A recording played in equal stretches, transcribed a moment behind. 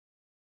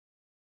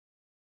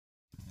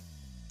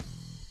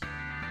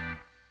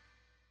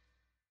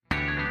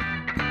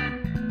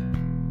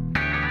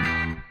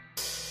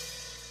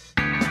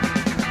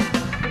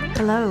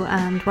Hello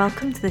and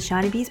welcome to the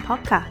Shiny Bees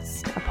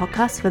podcast, a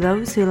podcast for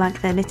those who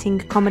like their knitting,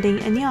 comedy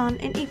and yarn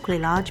in equally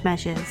large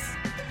measures.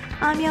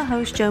 I'm your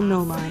host Jo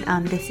Milmine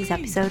and this is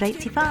episode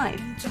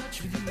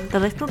 85,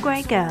 The Little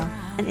Grey Girl,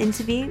 an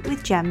interview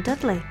with Gemma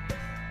Dudley.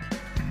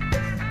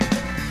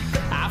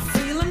 I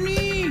feel a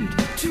need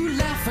to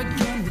laugh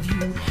again with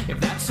you,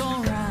 if that's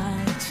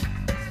alright.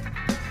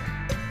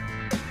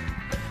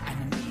 I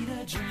need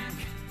a drink,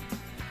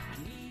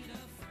 I need a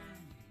friend.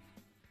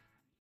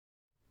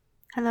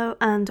 Hello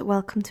and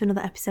welcome to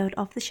another episode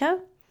of the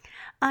show.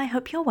 I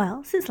hope you're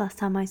well since last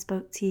time I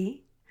spoke to you.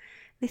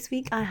 This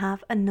week I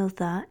have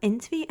another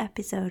interview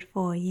episode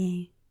for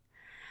you.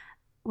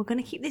 We're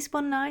going to keep this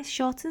one nice,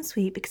 short and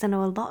sweet because I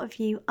know a lot of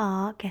you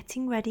are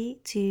getting ready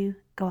to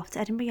go off to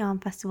Edinburgh Yarn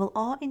Festival,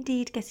 or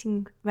indeed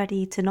getting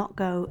ready to not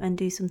go and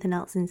do something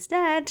else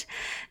instead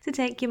to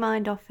take your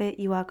mind off it.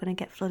 You are going to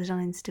get flooded on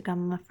Instagram,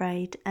 I'm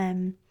afraid.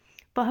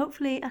 But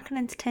hopefully I can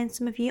entertain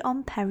some of you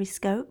on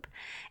Periscope.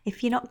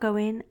 If you're not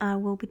going, I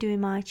will be doing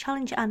my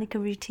Challenge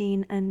Annika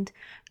routine and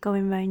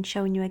going around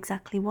showing you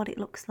exactly what it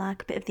looks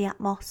like, a bit of the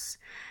atmos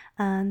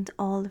and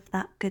all of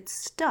that good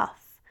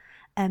stuff.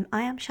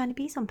 I am Shiny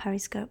Bees on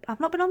Periscope. I've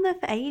not been on there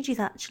for ages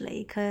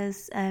actually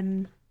because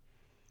I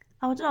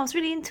was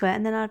really into it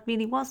and then I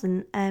really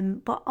wasn't.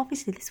 But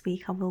obviously this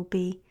week I will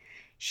be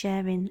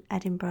sharing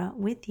Edinburgh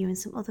with you and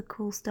some other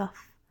cool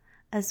stuff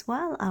as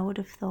well, I would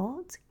have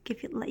thought.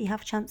 Let you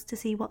have a chance to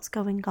see what's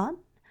going on.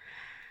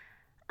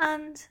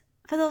 And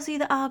for those of you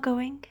that are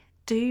going,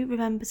 do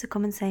remember to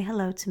come and say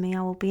hello to me.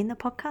 I will be in the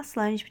podcast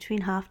lounge between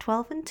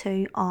 12:30 and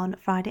 2 on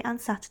Friday and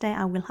Saturday.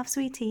 I will have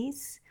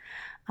sweeties.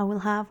 I will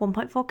have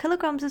 1.4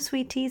 kilograms of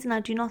sweeties and I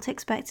do not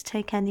expect to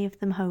take any of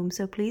them home.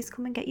 So please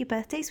come and get your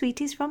birthday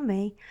sweeties from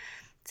me.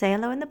 Say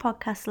hello in the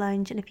podcast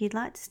lounge, and if you'd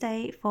like to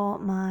stay for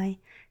my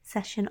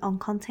session on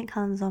content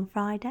calendars on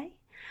Friday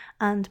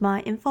and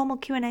my informal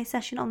Q&A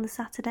session on the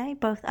Saturday,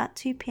 both at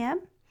 2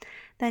 p.m,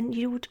 then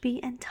you would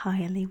be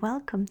entirely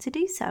welcome to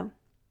do so.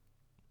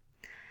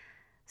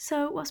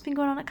 So what's been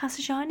going on at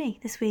Casa Shiny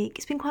this week?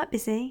 It's been quite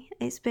busy.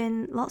 It's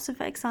been lots of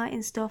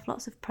exciting stuff,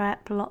 lots of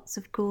prep, lots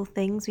of cool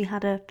things. We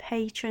had a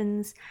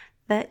patrons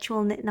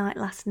virtual knit night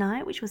last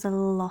night, which was a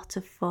lot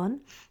of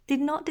fun. Did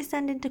not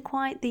descend into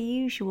quite the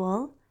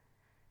usual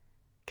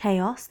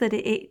chaos that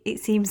it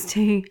seems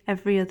to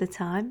every other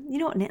time. You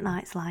know what knit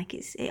night's like.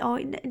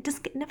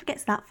 It never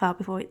gets that far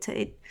before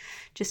it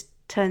just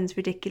turns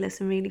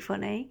ridiculous and really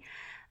funny.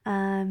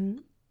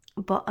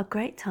 But a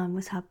great time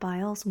was had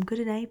by all. Some good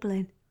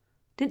enabling.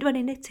 Didn't do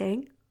any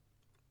knitting.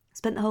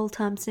 Spent the whole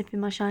time snipping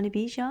my Shiny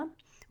Bees yarn,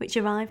 which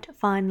arrived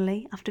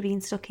finally after being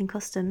stuck in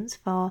customs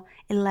for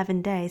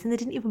 11 days. And they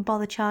didn't even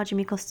bother charging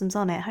me customs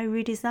on it. How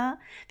rude is that?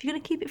 If you're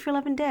going to keep it for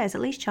 11 days,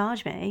 at least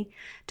charge me.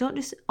 Don't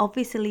just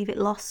obviously leave it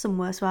lost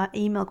somewhere so I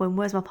email going,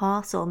 where's my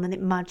parcel? And then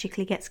it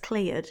magically gets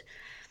cleared.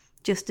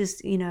 Just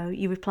as,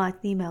 you reply to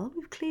the email, oh,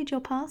 we've cleared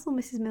your parcel,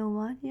 Mrs.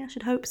 Milwine. Yeah, I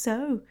should hope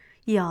so,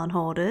 yarn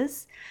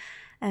hoarders.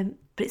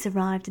 But it's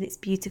arrived and it's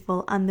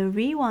beautiful. And the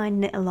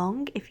Rewind Knit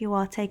Along, if you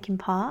are taking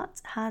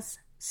part, has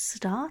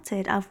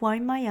started. I've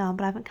wound my yarn,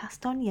 but I haven't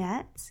cast on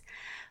yet.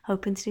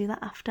 Hoping to do that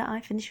after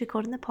I finish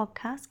recording the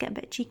podcast, get a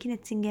bit of cheeky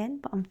knitting in,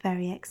 but I'm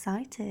very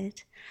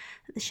excited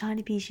that the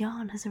Shiny Bees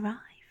yarn has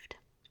arrived.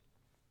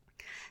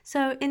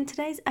 So in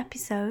today's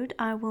episode,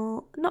 I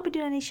will not be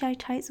doing any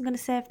shout outs. I'm going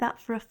to save that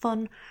for a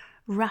fun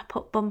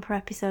wrap-up bumper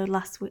episode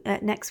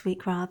next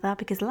week rather,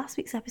 because last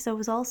week's episode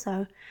was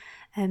also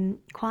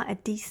quite a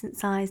decent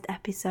sized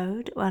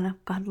episode and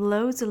I've got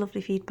loads of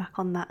lovely feedback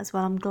on that as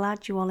well. I'm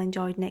glad you all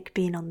enjoyed Nick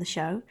being on the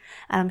show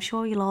and I'm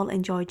sure you'll all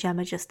enjoy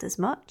Gemma just as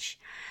much.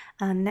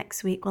 And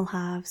next week we'll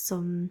have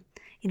some,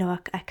 a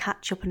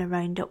catch up and a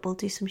roundup. We'll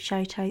do some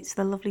shout outs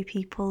for the lovely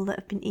people that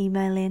have been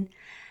emailing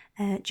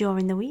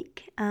during the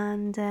week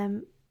and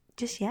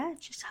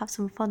just have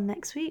some fun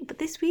next week. But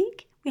this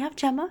week we have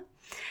Gemma.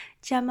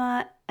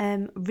 Gemma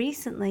very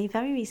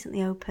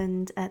recently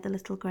opened The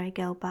Little Grey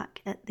Girl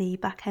back at the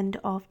back end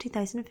of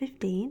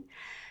 2015.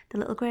 The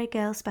Little Grey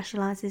Girl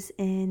specialises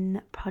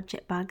in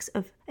project bags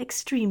of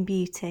extreme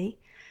beauty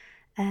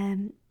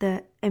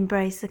that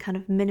embrace the kind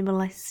of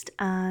minimalist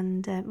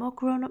and more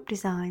grown-up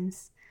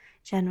designs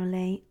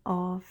generally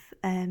of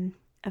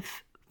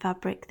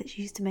fabric that's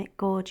used to make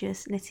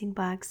gorgeous knitting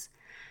bags.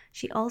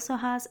 She also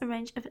has a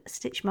range of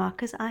stitch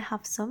markers. I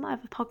have some. I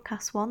have a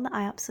podcast one that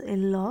I absolutely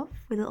love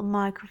with a little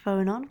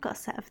microphone on. I've got a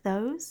set of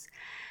those.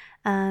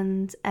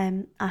 And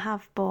I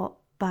have bought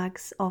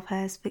bags of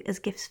hers as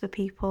gifts for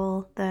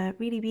people. They're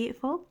really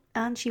beautiful.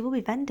 And she will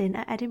be vending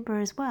at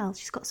Edinburgh as well.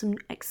 She's got some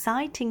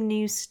exciting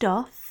new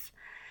stuff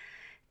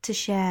to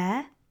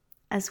share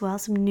as well.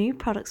 Some new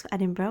products for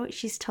Edinburgh, which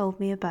she's told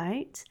me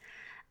about.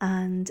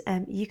 And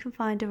you can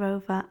find her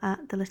over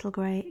at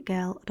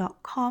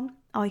thelittlegreygirl.com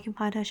or you can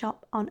find her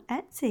shop on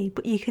Etsy.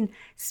 But you can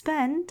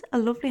spend a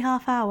lovely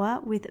half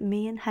hour with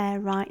me and her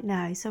right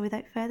now. So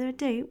without further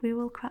ado, we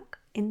will crack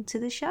into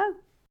the show.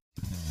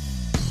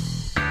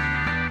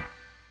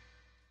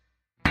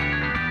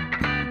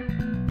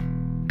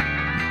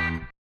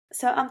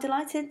 So I'm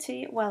delighted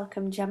to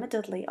welcome Gemma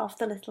Dudley of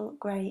The Little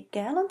Grey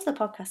Girl onto the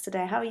podcast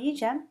today. How are you,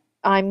 Gem?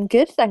 I'm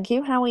good, thank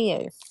you. How are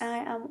you? I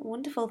am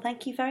wonderful.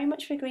 Thank you very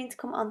much for agreeing to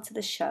come onto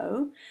the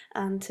show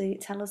and to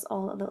tell us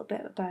all a little bit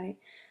about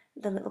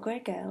The Little Grey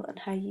Girl and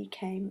how you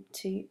came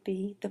to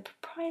be the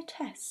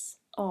proprietress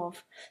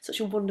of such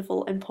a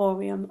wonderful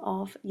emporium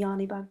of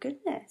yarny bag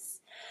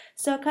goodness.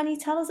 So can you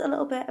tell us a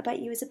little bit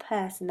about you as a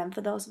person then, for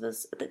those of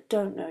us that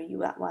don't know you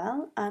that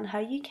well, and how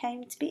you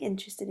came to be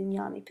interested in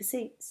yarny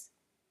pursuits?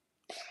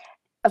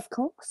 Of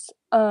course.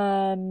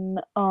 I'm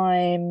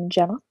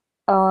Gemma.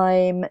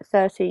 I'm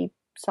 30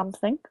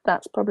 something.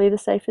 That's probably the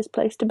safest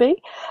place to be.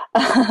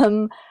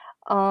 Um,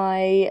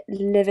 I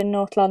live in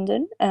North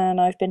London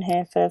and I've been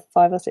here for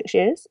 5 or 6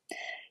 years.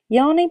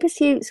 Yarny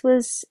Pursuits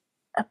was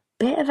a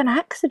bit of an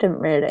accident,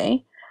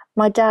 really.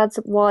 My dad's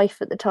wife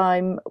at the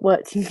time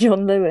worked in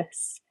John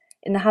Lewis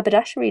in the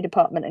haberdashery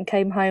department and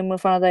came home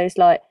with one of those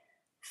like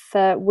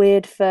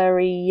weird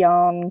furry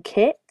yarn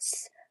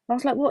kits. I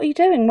was like, "What are you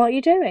doing? What are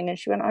you doing?" And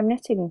she went, "I'm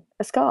knitting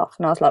a scarf."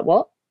 And I was like,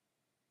 "What?"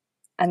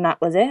 And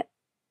that was it.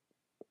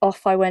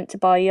 Off I went to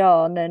buy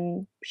yarn,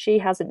 and she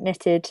hasn't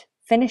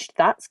finished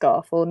that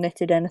scarf or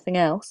knitted anything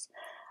else.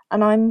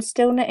 And I'm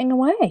still knitting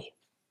away.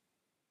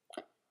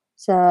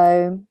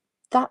 So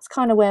that's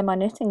kind of where my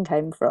knitting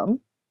came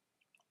from.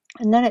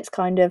 And then it's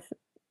kind of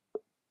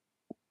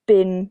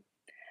been,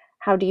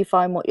 how do you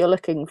find what you're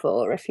looking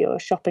for if you're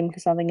shopping for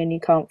something and you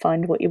can't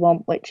find what you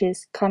want, which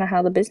is kind of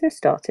how the business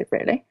started,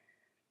 really.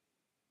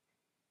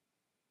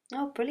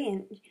 Oh,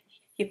 brilliant.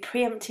 You're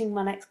preempting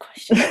my next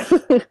question.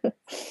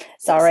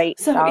 Sorry.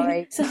 So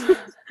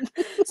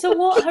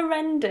what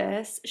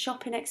horrendous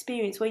shopping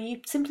experience where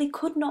you simply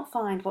could not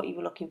find what you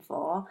were looking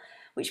for,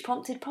 which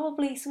prompted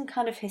probably some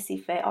kind of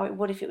hissy fit, or it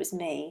would if it was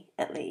me,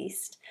 at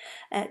least,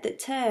 that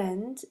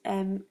turned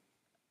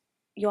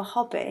your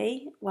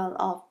hobby,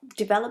 or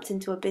developed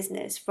into a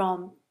business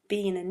from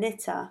being a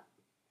knitter?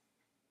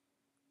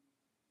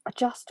 I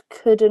just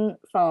couldn't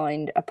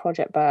find a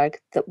project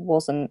bag that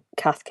wasn't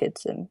Cath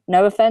Kidston.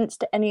 No offense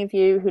to any of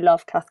you who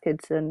love Cath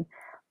Kidston,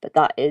 but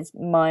that is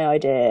my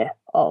idea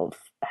of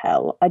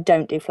hell. I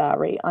don't do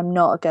flowery. I'm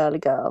not a girly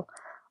girl.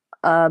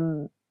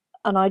 And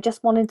I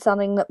just wanted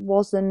something that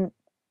wasn't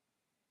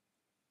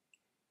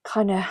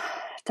kind of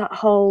that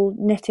whole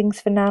knitting's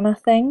for Nana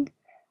thing.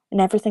 And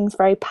everything's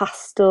very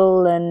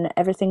pastel and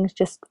everything's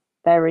just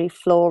very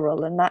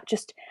floral. And that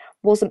just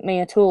wasn't me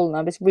at all. And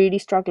I was really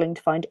struggling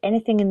to find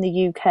anything in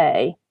the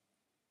UK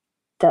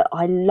that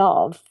I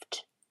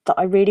loved, that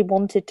I really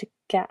wanted to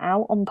get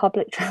out on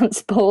public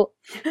transport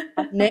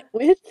and knit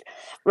with,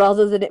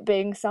 rather than it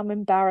being some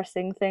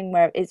embarrassing thing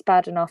where it's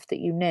bad enough that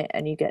you knit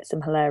and you get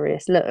some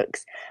hilarious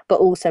looks, but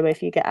also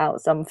if you get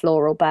out some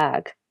floral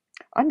bag.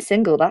 I'm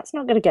single, that's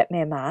not going to get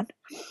me a man.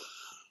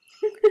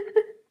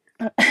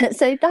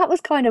 So that was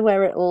kind of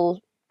where it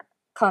all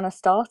kind of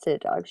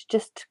started. I was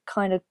just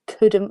kind of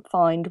couldn't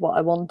find what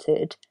I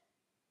wanted.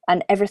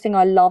 And everything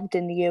I loved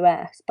in the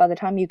US, by the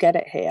time you get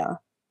it here,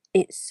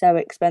 it's so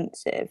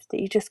expensive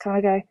that you just kind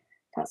of go,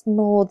 that's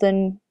more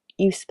than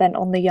you spent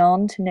on the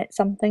yarn to knit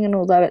something. And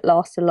although it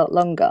lasts a lot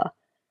longer,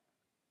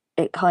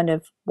 it kind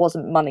of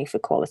wasn't money for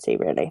quality,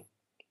 really.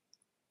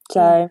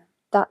 So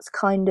that's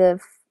kind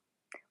of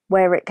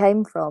where it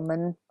came from.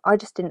 And I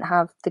just didn't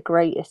have the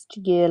greatest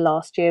year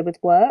last year with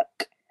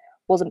work.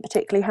 Wasn't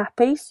particularly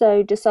happy,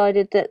 so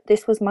decided that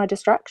this was my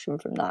distraction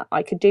from that.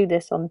 I could do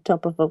this on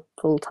top of a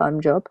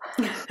full-time job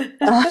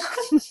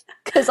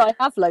because I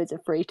have loads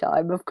of free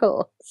time, of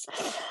course.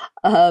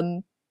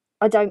 I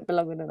don't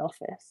belong in an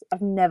office.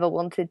 I've never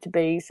wanted to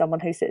be someone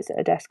who sits at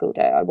a desk all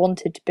day. I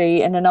wanted to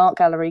be in an art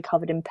gallery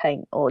covered in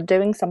paint or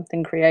doing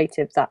something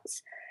creative.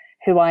 That's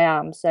who I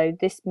am. So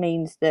this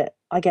means that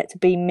I get to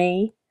be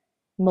me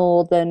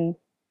more than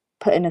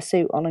putting a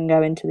suit on and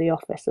go into the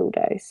office all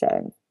day.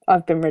 So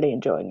I've been really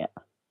enjoying it.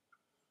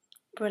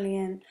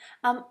 Brilliant.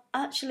 I'm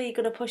actually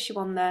going to push you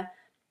on there.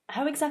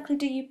 How exactly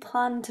do you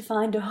plan to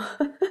find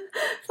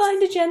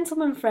a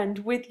gentleman friend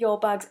with your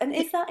bags? And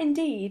is that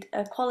indeed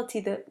a quality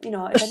that,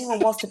 if anyone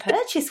was to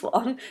purchase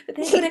one, that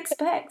they would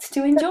expect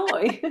to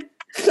enjoy?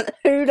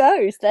 Who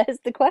knows? There's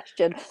the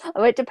question.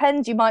 It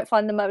depends. You might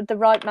find the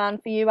right man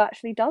for you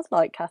actually does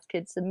like Cath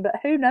Kidston, but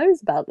who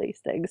knows about these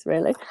things,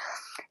 really?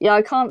 Yeah,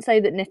 I can't say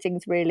that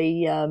knitting's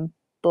really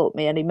bought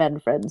me any men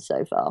friends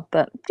so far,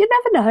 but you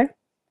never know.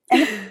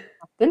 Anything can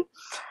happen.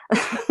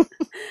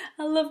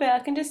 I love it. I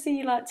can just see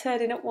you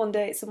turning up one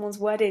day at someone's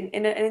wedding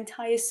in an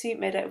entire suit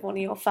made out of one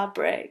of your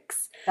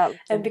fabrics,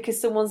 and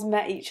because someone's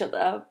met each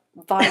other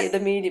via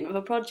the medium of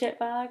a project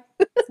bag.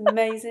 It's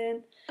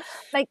amazing.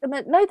 They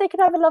could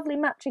have a lovely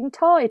matching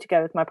tie to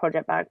go with my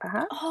project bag,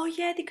 perhaps. Oh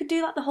yeah, they could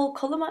do the whole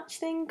colour match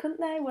thing, couldn't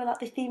they? Where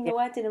they theme the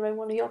wedding around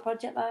one of your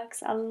project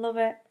bags. I love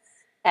it.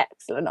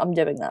 Excellent. I'm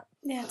doing that.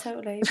 Yeah,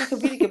 totally. It's like a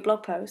really good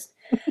blog post.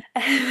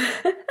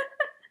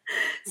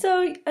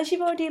 So, as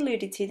you've already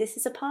alluded to, this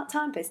is a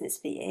part-time business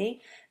for you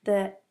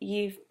that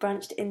you've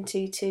branched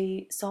into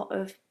to sort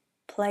of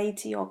play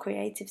to your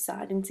creative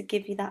side and to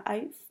give you that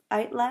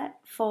outlet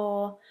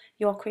for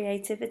your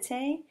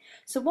creativity.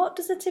 So what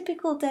does a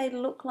typical day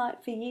look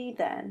like for you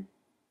then?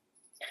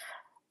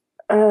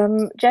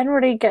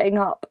 Generally getting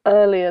up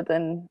earlier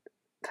than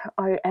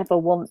I ever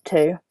want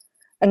to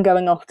and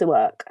going off to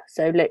work.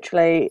 So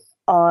literally,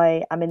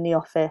 I am in the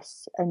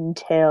office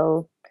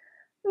until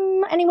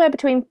anywhere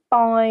between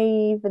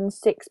 5 and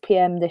 6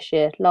 p.m. this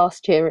year.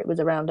 Last year it was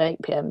around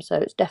 8 p.m., so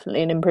it's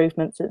definitely an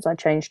improvement since I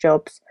changed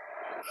jobs.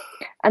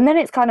 And then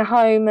it's kind of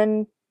home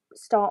and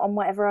start on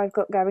whatever I've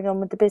got going on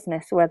with the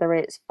business, whether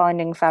it's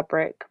finding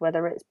fabric,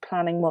 whether it's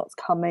planning what's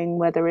coming,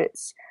 whether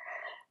it's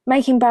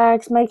making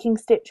bags, making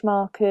stitch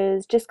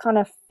markers, just kind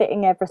of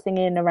fitting everything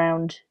in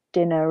around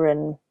dinner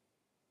and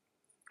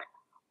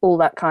all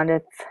that kind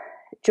of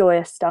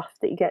joyous stuff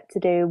that you get to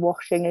do,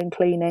 washing and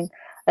cleaning.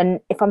 And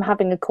if I'm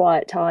having a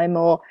quiet time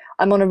or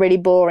I'm on a really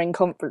boring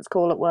conference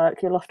call at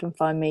work, you'll often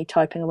find me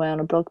typing away on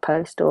a blog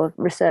post or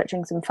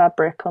researching some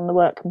fabric on the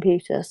work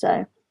computer.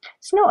 So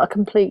it's not a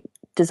complete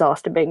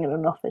disaster being in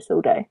an office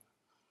all day.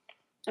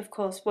 Of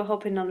course, we're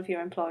hoping none of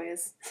your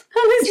employers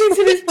are listening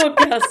to this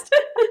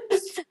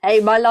podcast. Hey,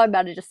 my line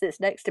manager sits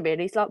next to me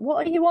and he's like,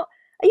 "What are you on?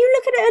 Are you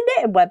looking at a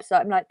knitting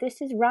website?" I'm like,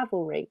 "This is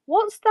Ravelry.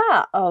 What's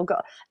that?" Oh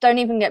God, don't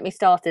even get me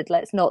started.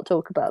 Let's not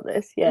talk about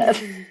this. Yeah.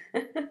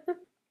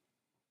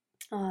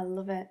 Oh, I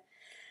love it.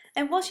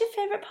 And what's your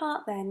favourite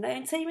part then?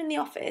 Like, say you're in the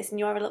office and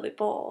you are a little bit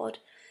bored,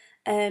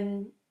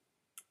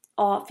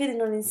 or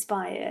feeling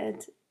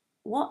uninspired.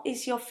 What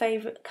is your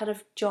favourite kind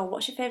of job?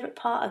 What's your favourite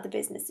part of the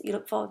business that you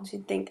look forward to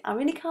and think, I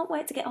really can't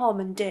wait to get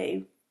home and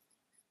do?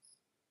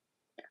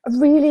 I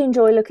really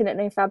enjoy looking at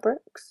new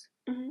fabrics.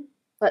 Mm-hmm.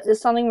 Like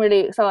there's something really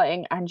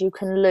exciting, and you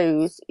can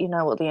lose. You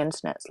know what the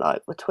internet's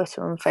like with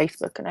Twitter and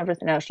Facebook and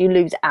everything else. You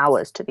lose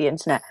hours to the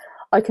internet.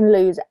 I can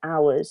lose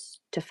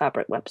hours to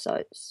fabric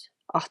websites,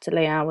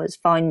 utterly hours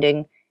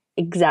finding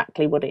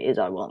exactly what it is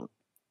I want,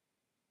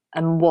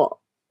 and what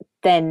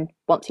then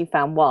once you've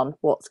found one,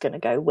 what's going to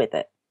go with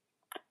it,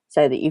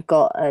 so that you've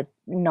got a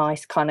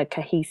nice kind of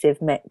cohesive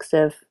mix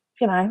of,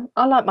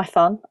 I like my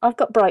fun. I've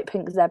got bright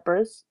pink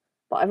zebras,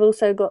 but I've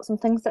also got some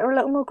things that are a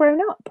little more grown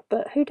up.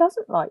 But who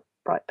doesn't like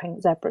bright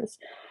pink zebras?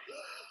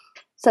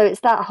 So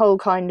it's that whole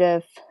kind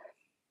of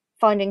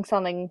finding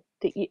something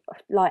that you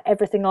like,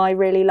 everything I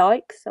really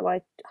like. So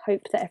I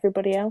hope that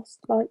everybody else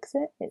likes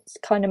it. It's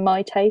kind of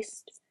my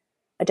taste.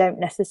 I don't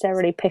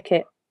necessarily pick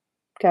it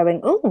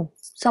going, oh,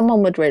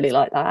 someone would really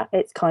like that.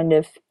 It's kind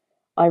of,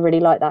 I really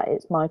like that.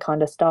 It's my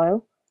kind of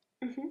style.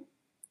 Mm-hmm.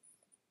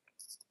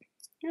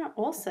 Yeah,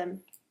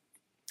 awesome.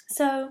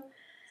 So,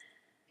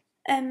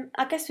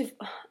 I guess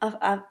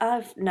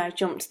I've now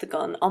jumped the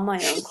gun on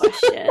my own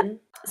question.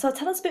 So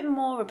tell us a bit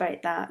more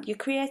about that. Your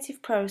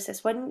creative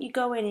process. When you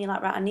go in and you're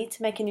like, right, I need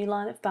to make a new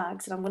line of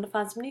bags and I'm going to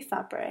find some new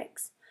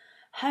fabrics.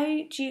 How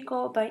do you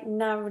go about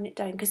narrowing it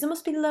down? Because there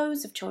must be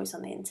loads of choice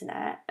on the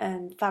internet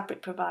and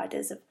fabric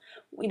providers of,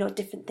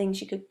 different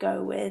things you could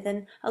go with,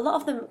 and a lot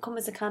of them come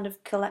as a kind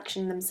of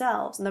collection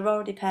themselves, and they're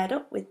already paired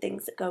up with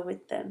things that go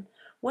with them.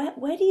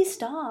 Where do you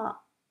start?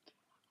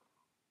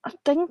 I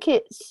think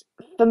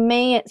for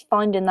me, it's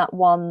finding that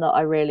one that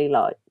I really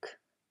like.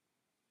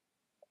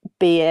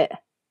 Be it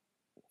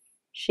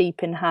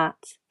sheep in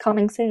hats,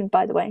 coming soon,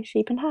 by the way,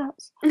 sheep in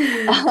hats.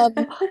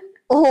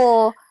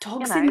 Or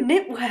dogs in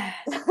knitwear.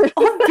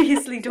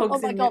 Obviously,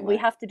 dogs in knitwear. Oh my God, we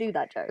have to do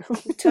that, Joe.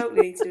 We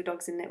totally need to do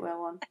dogs in knitwear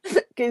one.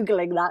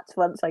 Googling that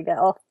once I get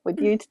off with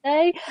you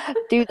today.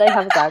 Do they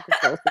have a bag of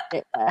dogs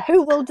in knitwear?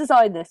 Who will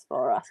design this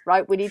for us?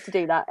 Right, we need to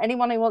do that.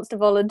 Anyone who wants to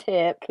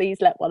volunteer, please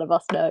let one of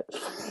us know.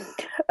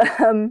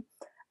 And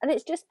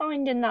it's just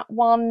finding that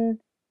one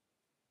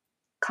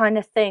kind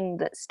of thing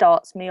that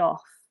starts me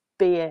off,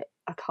 be it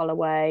a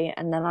colourway,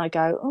 and then I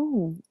go,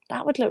 oh,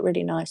 that would look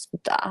really nice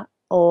with that,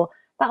 or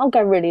that'll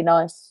go really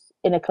nice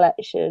in a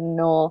collection,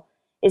 or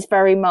it's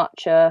very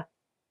much that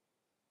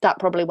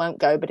probably won't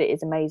go, but it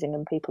is amazing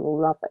and people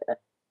will love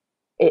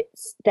it.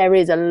 There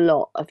is a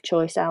lot of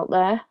choice out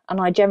there, and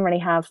I generally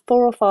have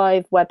 4 or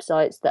 5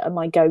 websites that are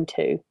my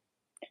go-to,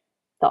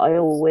 that I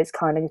always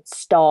kind of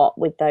start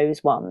with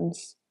those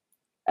ones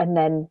and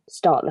then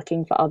start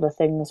looking for other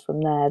things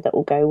from there that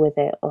will go with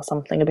it, or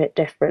something a bit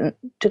different,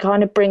 to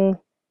kind of bring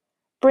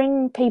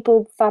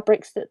people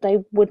fabrics that they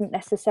wouldn't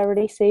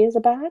necessarily see as a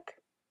bag.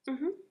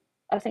 Mm-hmm.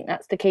 I think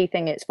that's the key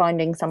thing. It's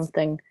finding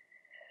something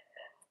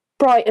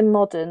bright and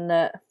modern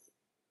that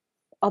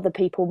other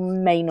people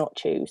may not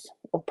choose,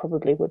 or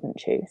probably wouldn't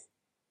choose.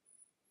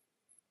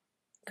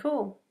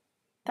 Cool.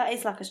 That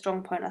is like a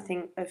strong point, I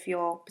think, of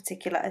your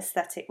particular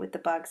aesthetic with the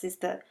bags, is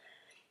that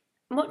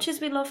much as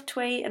we love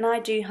Twee, and I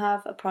do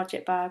have a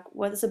project bag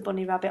where there's a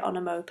bunny rabbit on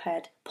a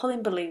moped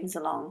pulling balloons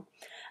along.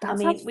 That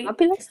sounds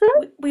fabulous,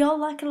 though. We all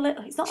like a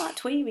little. It's not like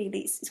Twee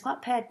really. It's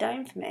quite pared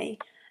down for me.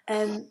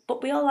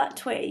 But we all like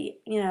Twee,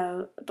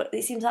 But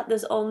it seems like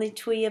there's only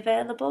Twee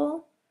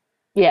available.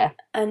 Yeah.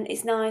 And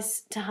it's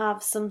nice to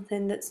have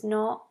something that's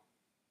not.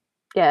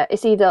 Yeah,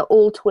 it's either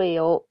all Twee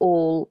or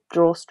all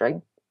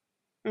drawstring,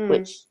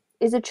 which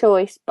is a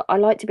choice. But I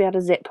like to be able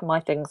to zip my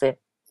things in.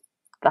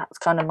 That's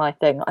kind of my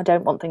thing. I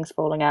don't want things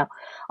falling out.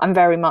 I'm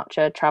very much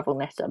a travel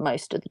knitter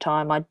most of the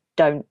time. I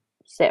don't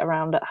sit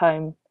around at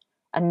home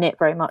and knit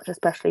very much,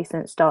 especially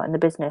since starting the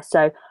business.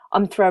 So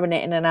I'm throwing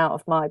it in and out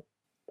of my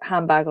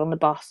handbag on the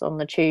bus, on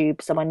the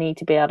tube. So I need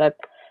to be able to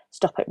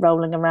stop it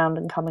rolling around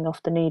and coming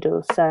off the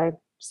needles. So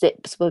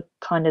zips were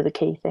kind of the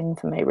key thing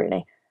for me,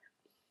 really.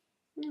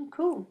 Oh,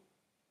 cool.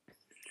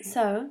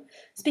 So,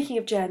 speaking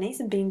of journeys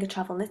and being a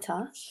travel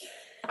knitter,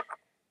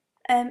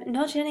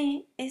 no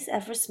journey is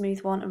ever a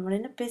smooth one, and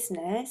running a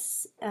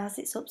business has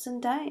its ups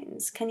and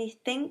downs. Can you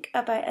think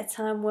about a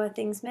time where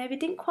things maybe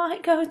didn't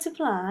quite go to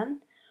plan?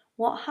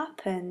 What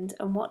happened,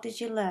 and what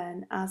did you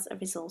learn as a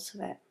result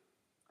of it?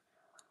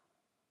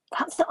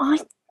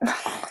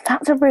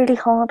 That's a really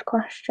hard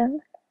question.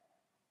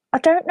 I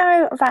don't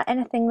know about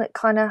anything that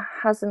kind of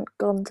hasn't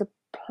gone to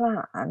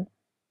plan.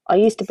 I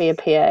used to be a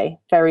PA,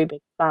 very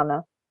big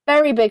planner.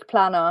 Very big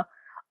planner.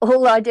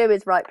 All I do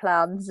is write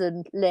plans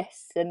and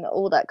lists and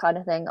all that kind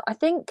of thing. I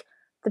think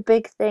the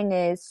big thing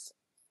is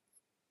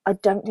I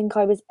don't think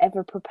I was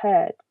ever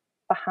prepared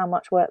for how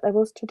much work there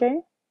was to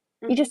do.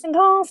 You just think,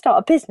 oh, I'll start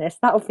a business.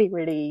 That'll be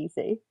really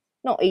easy.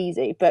 Not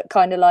easy, but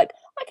kind of like,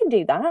 I can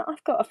do that.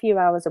 I've got a few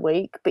hours a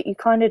week, but you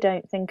kind of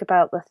don't think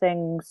about the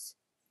things,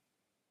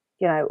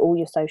 all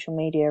your social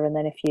media. And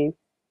then if you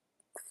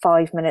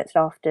 5 minutes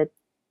after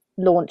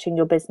launching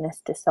your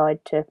business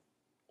decide to,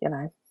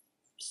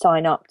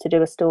 sign up to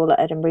do a stall at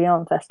Edinburgh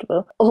Yarn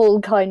Festival,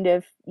 all kind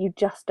of, you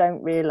just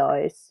don't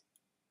realise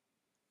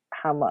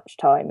how much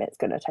time it's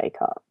going to take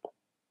up.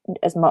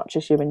 As much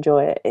as you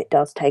enjoy it, it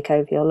does take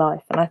over your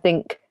life. And I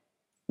think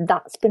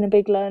that's been a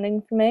big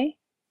learning for me.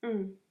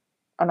 And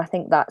I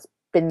think that's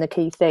been the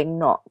key thing.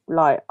 Not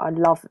like, I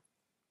love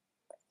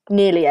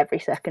nearly every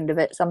second of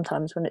it.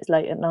 Sometimes when it's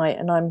late at night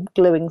and I'm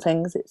gluing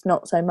things, it's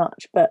not so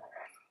much, but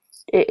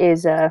it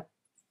is a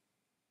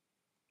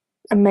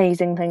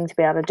amazing thing to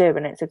be able to do,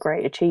 and it's a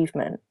great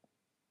achievement.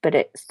 But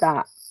it's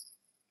that,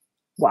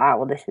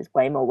 wow, this is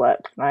way more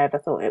work than I ever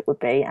thought it would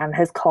be, and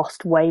has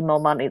cost way more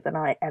money than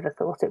I ever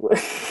thought it would.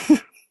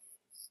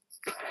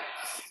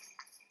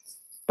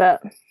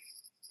 But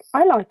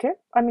I like it.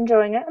 I'm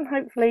enjoying it, and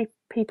hopefully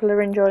people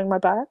are enjoying my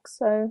bags.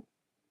 So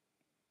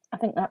I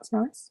think that's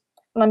nice.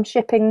 And I'm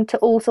shipping to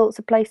all sorts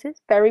of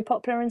places. Very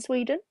popular in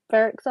Sweden.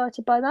 Very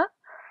excited by that.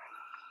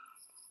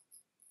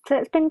 So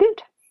it's been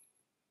good.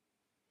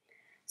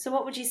 So,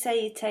 what would you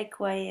say your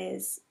takeaway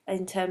is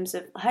in terms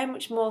of how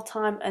much more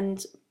time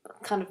and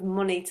kind of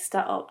money to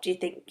start up do you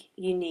think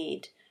you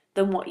need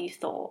than what you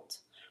thought?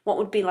 What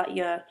would be like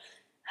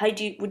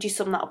would you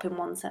sum that up in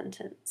one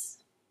sentence?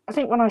 I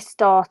think when I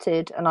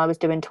started and I was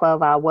doing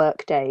 12-hour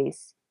work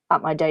days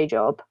at my day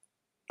job,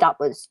 that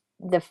was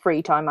the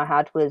free time I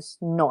had was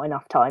not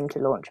enough time to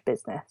launch a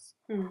business.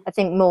 I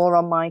think more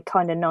on my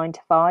kind of 9 to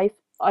 5,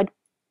 I'd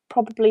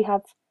probably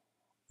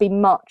be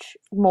much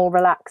more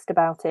relaxed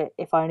about it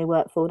if I only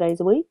work 4 days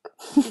a week.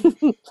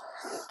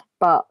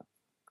 But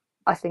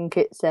I think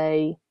it's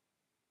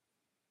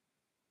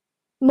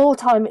more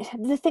time.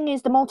 The thing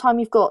is, the more time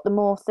you've got, the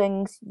more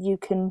things you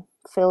can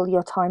fill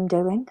your time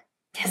doing.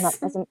 Yes. And that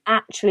doesn't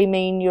actually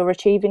mean you're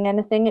achieving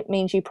anything. It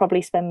means you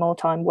probably spend more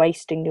time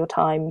wasting your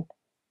time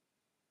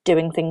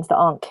doing things that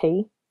aren't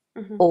key,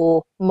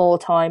 or more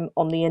time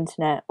on the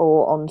internet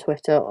or on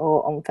Twitter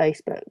or on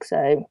Facebook.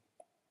 So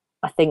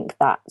I think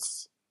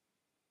that's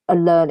a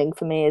learning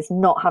for me, is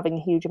not having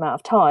a huge amount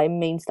of time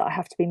means that I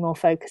have to be more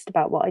focused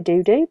about what I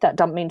do. That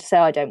doesn't mean to say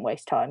I don't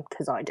waste time,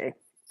 because I do.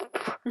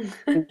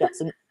 Who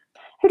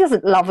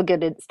doesn't love a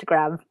good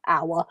Instagram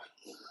hour?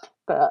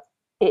 But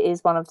it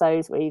is one of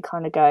those where you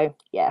kind of go,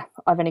 yeah,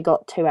 I've only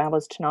got 2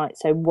 hours tonight,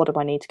 so what do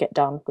I need to get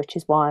done? Which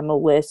is why I'm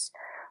always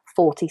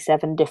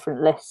 47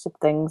 different lists of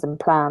things and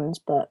plans,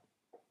 but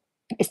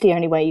it's the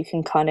only way you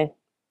can kind of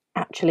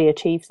actually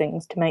achieve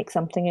things to make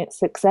something a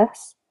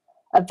success.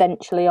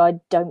 Eventually, I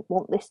don't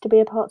want this to be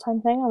a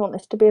part-time thing. I want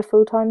this to be a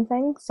full-time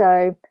thing.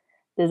 So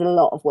there's a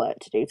lot of work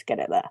to do to get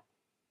it there.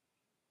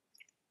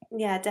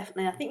 Yeah,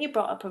 definitely. I think you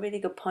brought up a really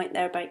good point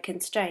there about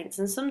constraints.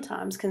 And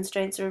sometimes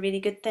constraints are a really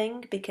good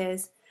thing,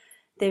 because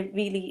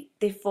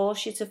they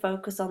force you to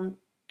focus on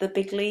the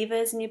big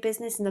levers in your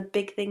business and the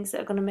big things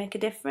that are going to make a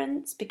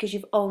difference, because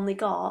you've only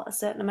got a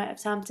certain amount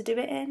of time to do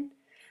it in.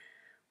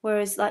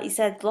 Whereas, like you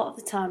said, a lot of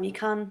the time you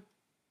can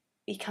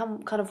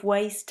kind of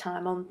waste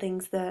time on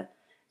things that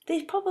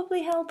they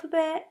probably help a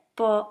bit,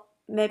 but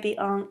maybe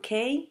aren't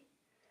key.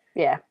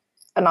 Yeah.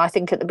 And I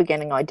think at the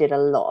beginning I did a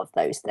lot of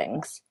those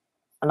things.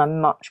 And I'm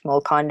much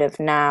more kind of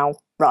now,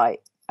 right,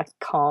 I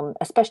can't,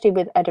 especially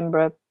with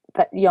Edinburgh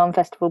Yarn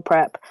Festival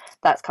prep,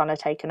 that's kind of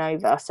taken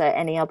over. So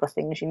any other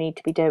things you need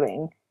to be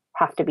doing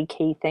have to be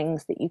key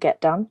things that you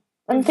get done.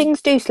 And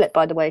things do slip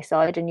by the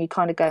wayside, and you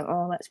kind of go,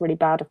 oh, that's really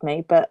bad of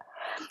me. But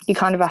you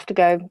kind of have to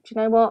go, do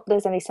you know what?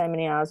 There's only so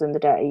many hours in the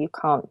day. You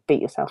can't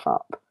beat yourself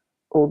up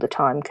all the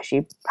time because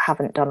you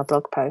haven't done a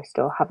blog post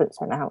or haven't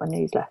sent out a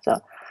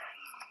newsletter.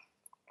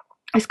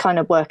 It's kind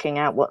of working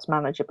out what's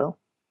manageable.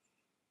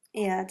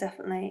 Yeah,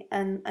 definitely.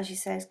 And as you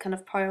say, it's kind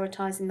of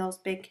prioritising those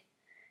big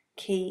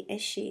key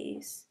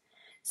issues.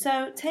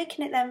 So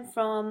taking it then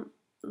from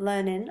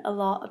learning a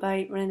lot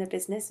about running a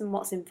business and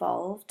what's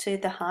involved to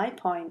the high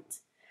point.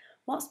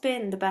 What's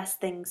been the best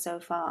thing so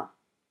far?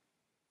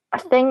 I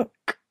think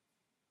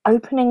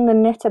opening the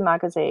Knitter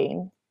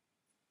magazine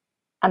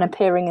and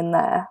appearing in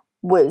there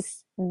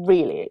was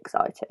really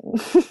exciting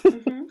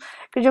Hmm.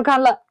 because you're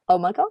kind of like, oh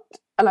my god.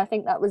 And I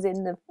think that was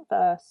in the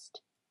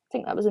first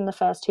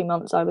 2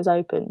 months I was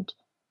opened,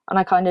 and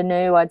I kind of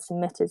knew I'd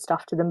submitted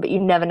stuff to them, but you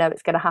never know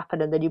it's going to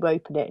happen, and then you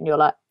open it and you're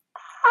like,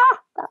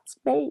 that's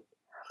me.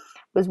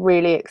 It was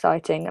really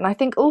exciting. And I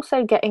think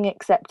also getting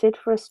accepted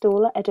for a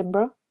stall at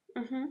Edinburgh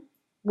Hmm.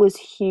 was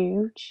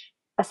huge,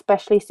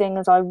 especially seeing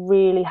as I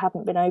really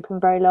hadn't been open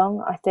very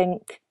long. I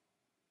think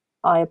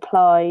I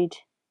applied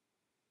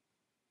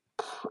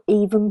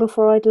even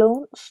before I'd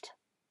launched,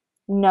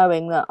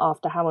 knowing that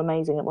after how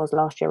amazing it was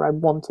last year, I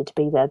wanted to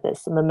be there.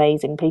 There's some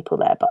amazing people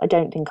there, but I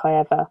don't think I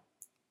ever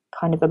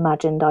kind of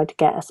imagined I'd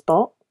get a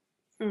spot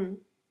Mm.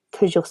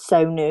 because you're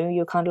so new.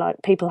 You're kind of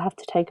like, people have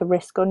to take a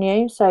risk on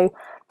you. So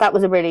that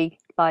was a really,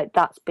 like,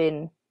 that's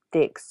been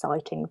the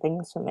exciting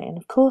things for me. And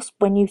of course,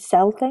 when you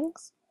sell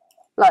things,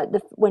 like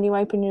when you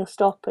open your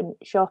shop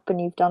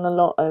and you've done a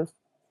lot of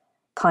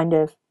kind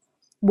of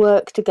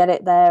work to get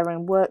it there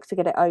and work to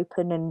get it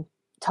open and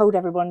told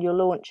everyone you're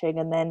launching,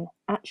 and then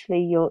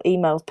actually your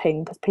emails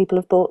ping because people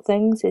have bought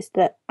things, is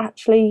that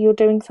actually you're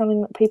doing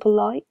something that people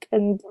like,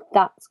 and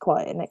that's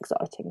quite an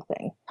exciting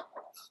thing,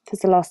 because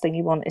the last thing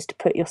you want is to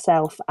put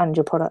yourself and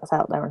your products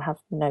out there and have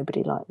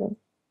nobody like them,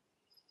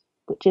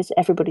 which is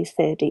everybody's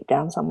fear deep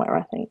down somewhere,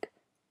 I think.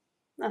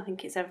 I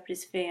think it's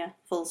everybody's fear,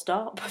 full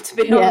stop, to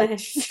be Yeah.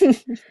 honest.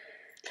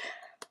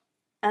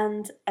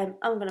 And I'm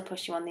going to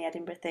push you on the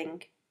Edinburgh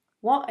thing.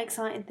 What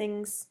exciting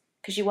things,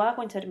 because you are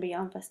going to Edinburgh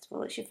Yarn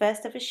Festival, it's your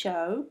first ever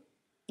show,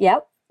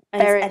 Yep.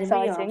 and Very it's Edinburgh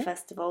Yarn exciting.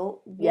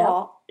 Festival. Yep.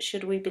 What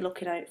should we be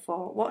looking out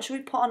for? What should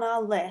we put on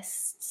our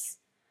lists,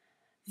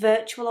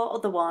 virtual or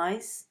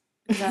otherwise?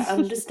 Because I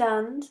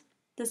understand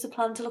there's a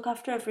plan to look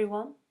after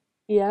everyone,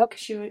 Yep.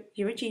 because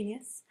you're a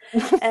genius.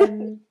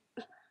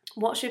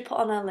 What should we put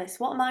on our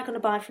list? What am I going to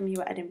buy from you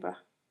at Edinburgh?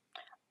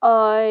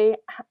 I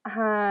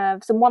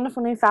have some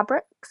wonderful new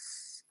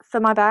fabrics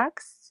for my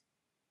bags,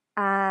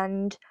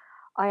 and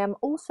I am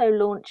also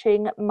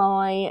launching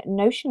my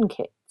Notion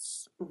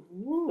kits,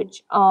 Ooh.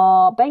 which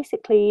are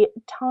basically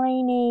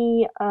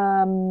tiny,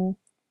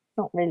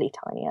 not really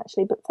tiny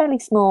actually, but fairly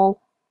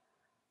small,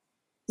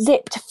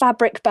 zipped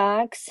fabric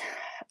bags,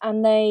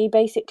 and they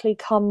basically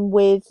come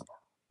with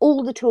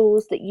all the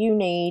tools that you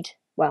need,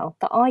 well,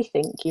 that I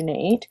think you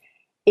need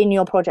in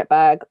your project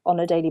bag on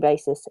a daily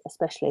basis,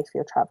 especially if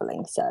you're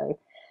traveling. So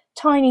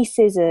tiny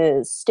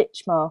scissors,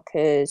 stitch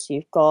markers,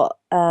 you've got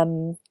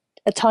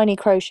a tiny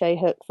crochet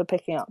hook for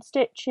picking up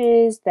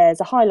stitches, there's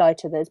a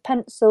highlighter, there's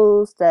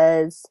pencils,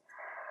 there's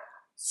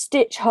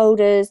stitch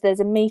holders, there's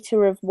a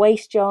meter of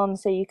waste yarn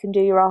so you can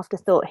do your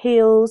afterthought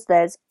heels,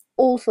 there's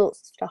all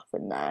sorts of stuff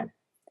in there,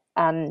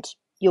 and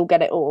you'll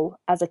get it all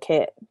as a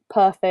kit.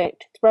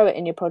 Perfect. Throw it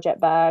in your project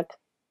bag.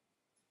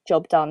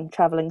 Job done.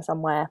 Traveling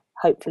somewhere.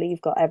 Hopefully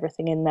you've got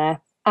everything in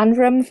there and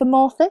room for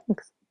more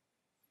things.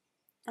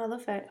 I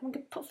love it. I'm going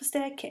to put a first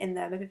aid kit in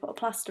there, maybe put a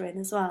plaster in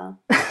as well.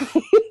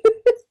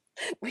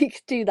 We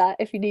could do that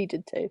if you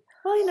needed to.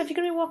 Well, you know, if you're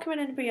going to be walking around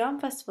Edinburgh Yarn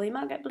Festival, you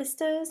might get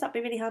blisters. That'd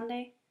be really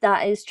handy.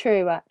 That is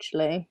true,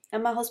 actually.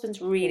 And my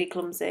husband's really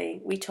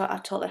clumsy. I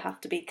totally have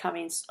to be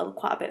carrying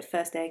quite a bit of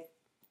first aid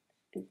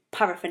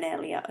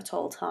paraphernalia at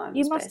all times.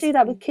 You must do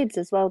that with kids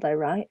as well, though,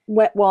 right?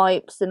 Wet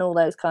wipes and all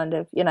those kind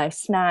of,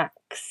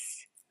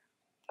 snacks.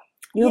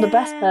 You're the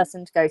best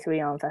person to go to a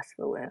yarn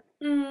festival with.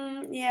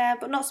 Yeah,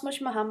 but not so much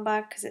in my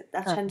handbag because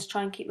I tend to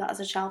try and keep that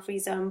as a child-free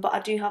zone. But I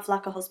do have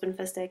like a husband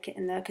first aid kit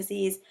in there because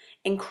he is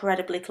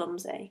incredibly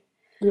clumsy.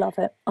 Love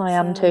it. I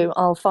am too.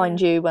 I'll find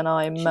you when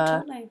I'm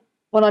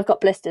when I've got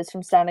blisters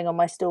from standing on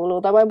my stall.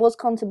 Although I was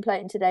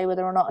contemplating today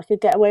whether or not I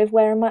could get away with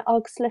wearing my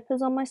UGG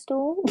slippers on my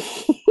stall.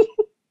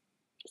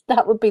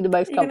 That would be the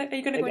most comfortable. Are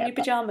you going to go in your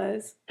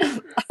pyjamas? Do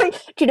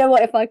you know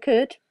what? If I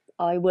could,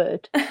 I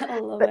would. I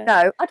love but it.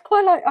 No,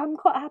 I'm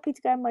quite happy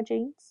to go in my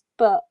jeans,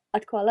 but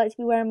I'd quite like to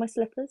be wearing my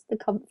slippers, the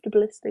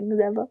comfortablest things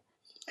ever.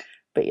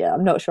 But yeah,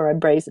 I'm not sure I'm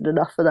brazen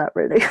enough for that,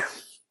 really.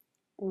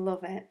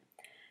 Love it.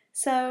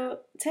 So,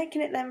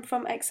 taking it then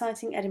from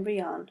exciting Edinburgh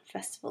Yarn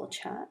Festival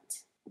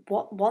chat,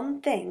 what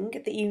one thing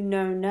that you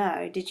know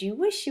now did you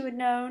wish you had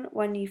known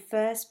when you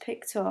first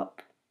picked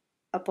up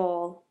a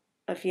ball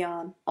of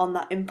yarn on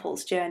that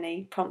impulse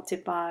journey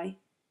prompted by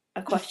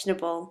a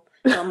questionable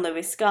John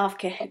Lewis scarf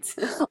kit?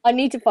 I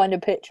need to find a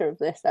picture of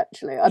this,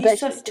 actually. I bet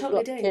she's got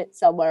a kit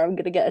somewhere. I'm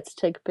going to get her to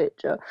take a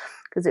picture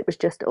because it was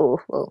just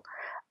awful.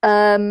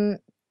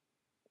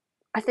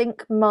 I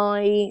think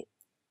my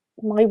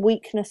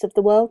weakness of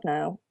the world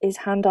now is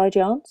hand-dyed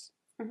yarns.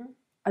 Mm-hmm.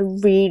 I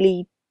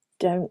really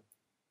don't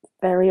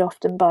very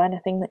often buy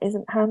anything that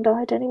isn't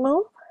hand-dyed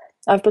anymore.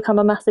 I've become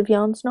a massive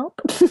yarn snob.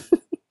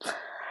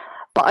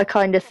 But I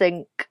kind of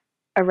think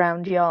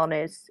around yarn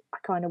is, I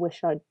kind of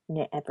wish I'd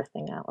knit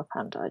everything out of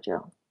hand-dyed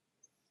yarn.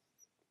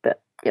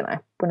 But,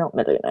 we're not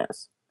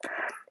millionaires,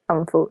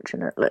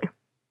 unfortunately.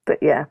 But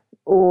yeah,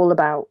 all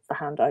about the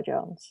hand-dyed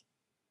yarns.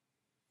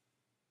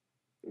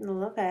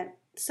 Love it.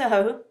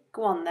 So,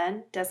 go on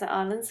then, Desert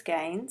Island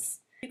Skeins.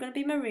 You're going to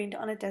be marooned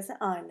on a desert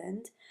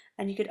island,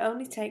 and you could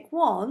only take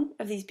one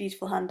of these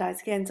beautiful hand-dyed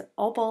skeins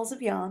or balls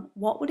of yarn.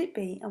 What would it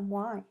be and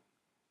why?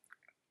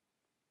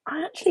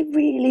 I actually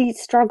really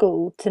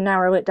struggle to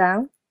narrow it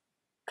down.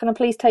 Can I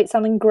please take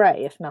something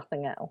grey, if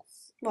nothing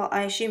else? Well,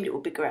 I assumed it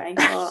would be grey,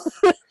 but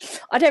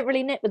I don't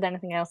really knit with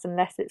anything else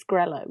unless it's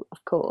grello,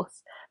 of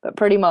course. But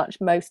pretty much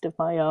most of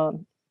my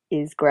yarn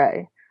is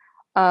grey.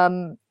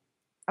 And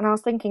I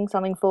was thinking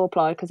something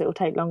 4-ply because it will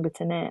take longer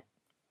to knit.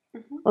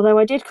 Although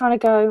I did kind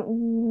of go,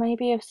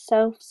 maybe a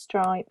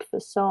self-stripe for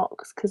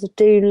socks because I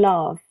do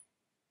love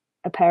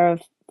a pair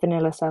of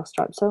vanilla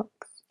self-stripe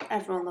socks.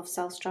 everyone loves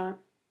self-stripe.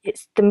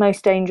 It's the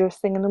most dangerous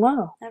thing in the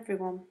world.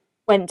 Everyone.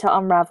 Went to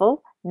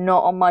unravel,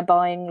 not on my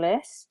buying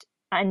list.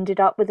 Ended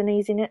up with an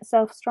easy knit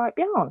self-stripe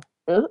yarn.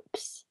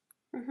 Oops.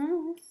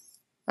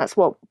 That's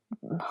what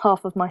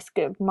half of my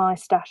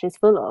stash is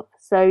full of.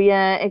 So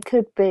yeah, it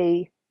could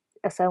be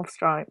a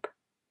self-stripe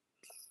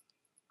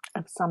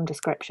of some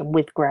description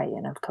with grey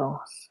in, of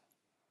course.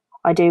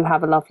 I do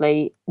have a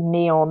lovely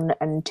neon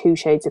and 2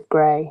 shades of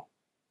grey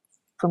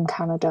from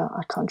Canada.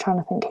 I'm trying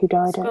to think who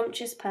dyed it.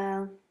 Scrumptious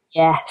Pearl.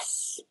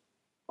 Yes.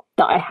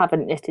 That I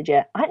haven't knitted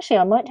yet. Actually,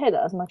 I might take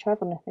that as my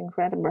travel knitting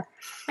for Edinburgh.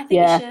 I think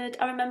you should.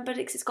 I remembered it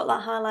because it's got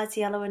that highlighty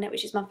yellow in it,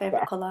 which is my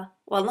favourite colour.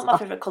 Well, not my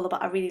favourite colour,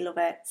 but I really love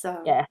it.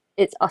 So yeah,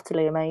 it's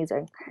utterly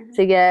amazing.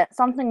 So yeah,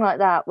 something like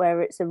that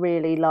where it's a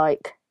really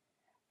like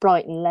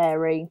bright and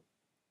leery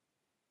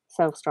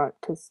self-stripe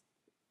because,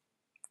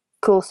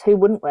 of course, who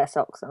wouldn't wear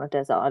socks on a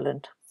desert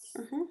island?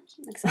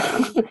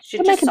 Exactly.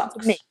 Just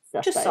socks.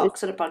 Just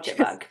socks and a project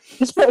bag.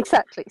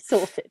 Exactly.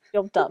 Sorted.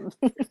 Job done.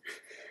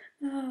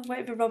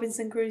 Waiting for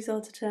Robinson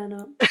Crusoe to turn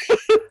up.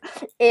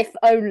 If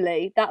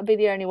only. That'd be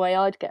the only way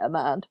I'd get a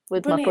man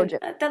with Brilliant. my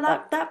project.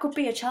 That could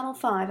be a Channel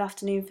 5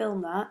 afternoon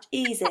film, that.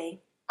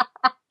 Easy.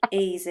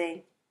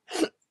 Easy.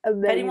 Amazing.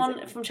 If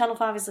anyone from Channel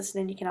 5 is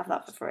listening, you can have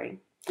that for free.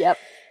 Yep.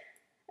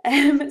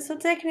 So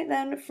taking it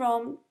then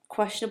from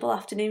questionable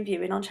afternoon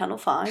viewing on Channel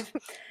 5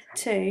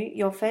 to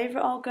your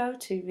favourite or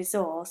go-to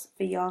resource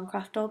for yarn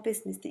craft or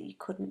business that you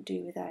couldn't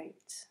do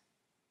without.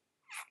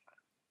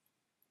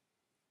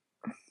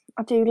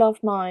 I do love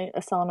my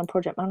Asana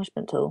project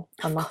management tool.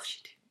 Of course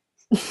you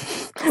do.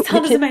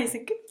 Asana's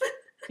amazing.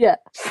 Yeah.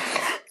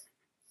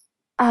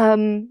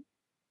 And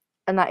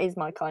that is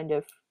my kind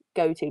of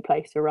go-to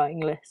place for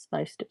writing lists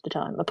most of the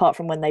time, apart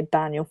from when they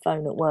ban your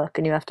phone at work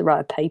and you have to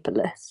write a paper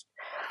list.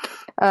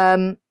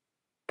 But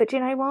do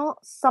you know what?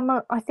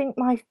 I think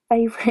my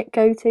favourite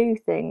go-to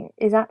thing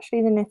is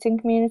actually the knitting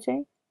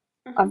community.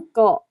 I've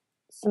got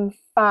some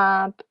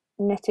fab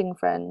knitting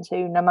friends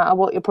who, no matter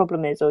what your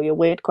problem is or your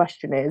weird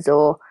question is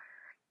or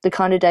the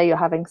kind of day you're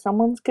having,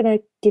 someone's going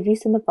to give you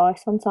some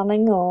advice on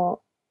something or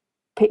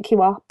pick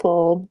you up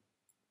and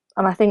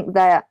I think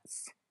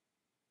that's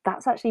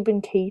actually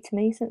been key to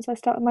me since I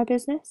started my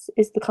business,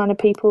 is the kind of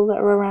people that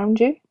are around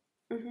you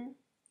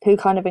who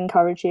kind of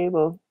encourage you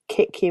or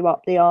kick you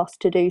up the arse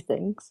to do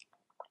things.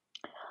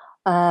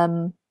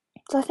 So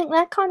I think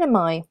they're kind of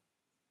my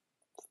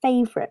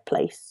favourite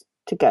place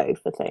to go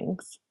for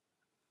things.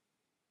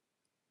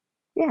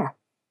 Yeah,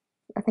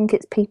 I think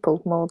it's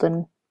people more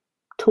than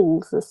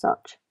tools as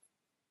such.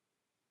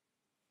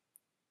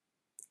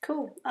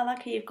 Cool. I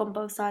like how you've gone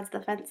both sides of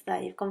the fence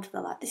there. You've gone for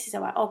the this is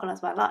how I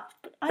organise my life.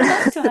 But I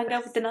like to hang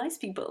out with the nice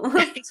people.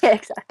 Yeah,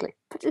 exactly.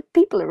 But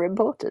people are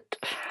important.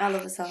 I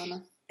love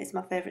Asana. It's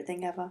my favourite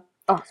thing ever.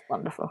 Oh, it's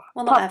wonderful.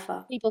 Well, not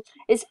ever.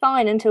 It's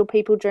fine until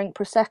people drink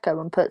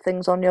Prosecco and put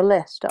things on your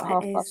list at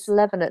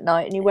 11:30 at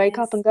night and you wake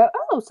up and go,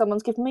 oh,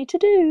 someone's given me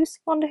to-dos.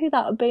 Wonder who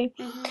that would be.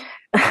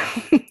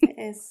 It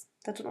is.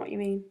 I don't know what you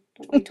mean.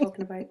 I don't know what you're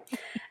talking about.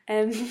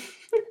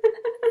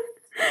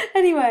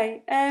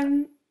 Anyway,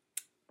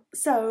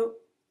 so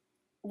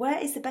where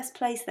is the best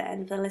place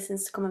then for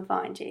listeners to come and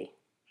find you?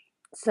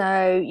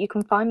 So you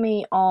can find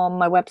me on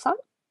my website,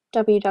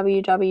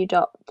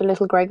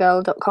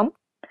 www.thelittlegreygirl.com.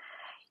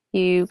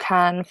 You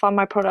can find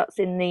my products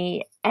in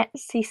the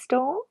Etsy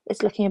store.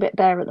 It's looking a bit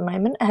bare at the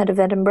moment ahead of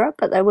Edinburgh,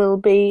 but there will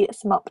be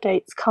some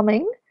updates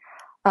coming.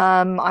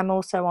 I'm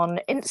also on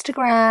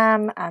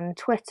Instagram and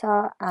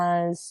Twitter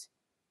as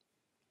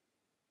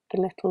the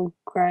little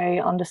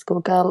grey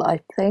 _girl, I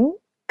think.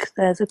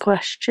 There's a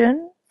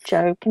question.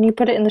 Joe, can you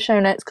put it in the show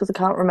notes because I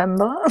can't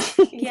remember?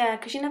 Yeah,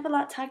 because you never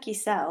tag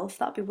yourself.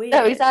 That'd be weird.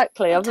 No,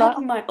 exactly. I'm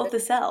tagging my other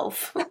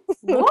self.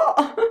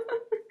 What?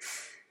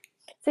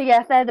 So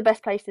yeah, they're the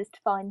best places to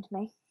find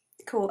me.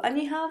 Cool. And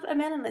you have a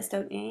mailing list,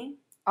 don't you?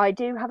 I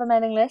do have a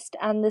mailing list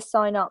and the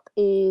sign up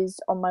is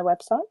on my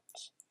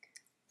website.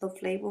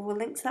 Lovely. Well, we'll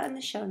link to that in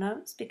the show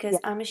notes because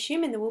I'm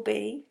assuming there will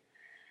be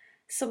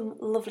some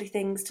lovely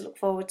things to look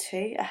forward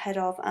to ahead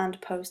of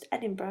and post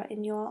Edinburgh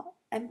in your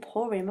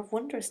emporium of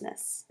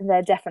wondrousness.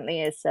 There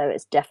definitely is, so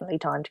it's definitely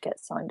time to get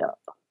signed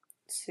up.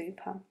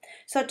 Super.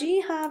 So do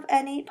you have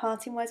any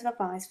parting words of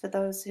advice for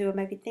those who are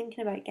maybe thinking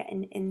about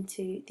getting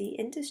into the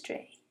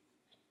industry?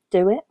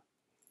 Do it.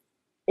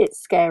 It's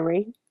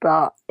scary,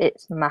 but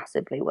it's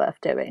massively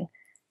worth doing.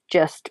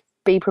 Just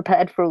be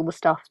prepared for all the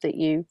stuff that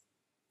you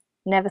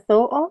never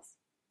thought of,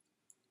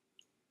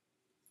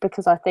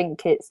 because I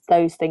think it's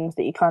those things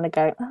that you kind of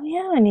go, oh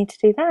yeah, I need to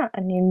do that,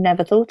 and you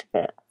never thought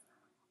of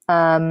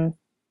it,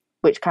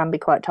 which can be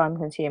quite time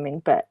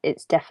consuming, but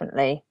it's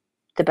definitely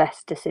the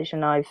best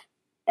decision I've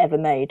ever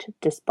made,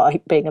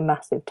 despite being a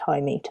massive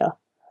time eater.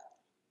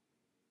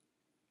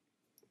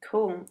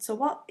 Cool. So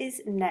what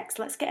is next?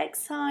 Let's get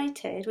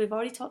excited. We've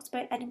already talked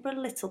about Edinburgh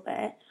a little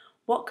bit.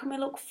 What can we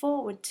look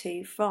forward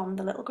to from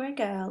the little grey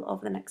girl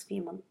over the next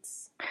few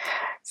months?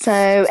 So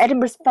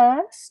Edinburgh's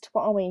first.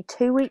 What are we?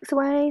 2 weeks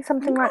away,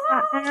 something like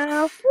that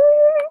now.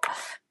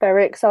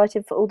 Very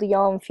excited for all the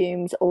yarn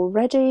fumes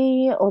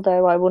already.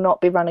 Although I will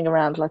not be running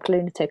around like a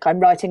lunatic. I'm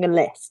writing a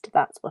list.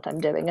 That's what I'm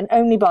doing, and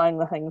only buying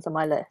the things on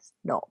my list.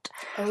 Not.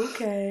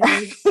 Okay.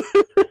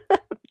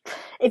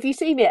 If you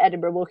see me at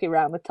Edinburgh walking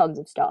around with tons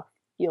of stuff,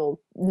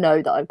 you'll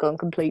know that I've gone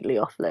completely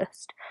off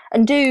list.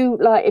 And do,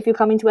 like, if you're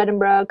coming to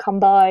Edinburgh, come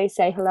by,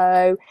 say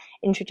hello,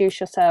 introduce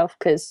yourself,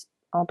 because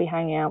I'll be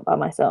hanging out by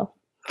myself.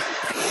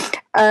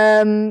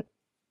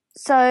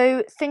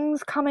 So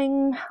things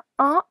coming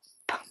up.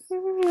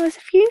 There's a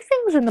few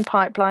things in the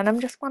pipeline. I'm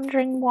just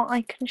wondering what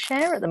I can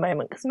share at the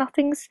moment, because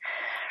nothing's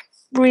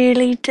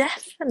really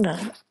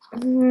definite.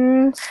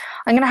 I'm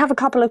going to have a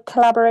couple of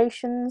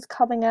collaborations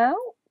coming out,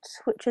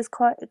 which is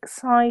quite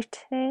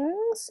exciting.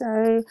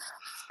 So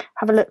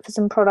have a look for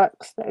some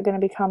products that are going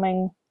to be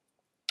coming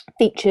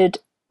featured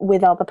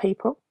with other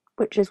people,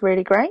 which is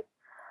really great.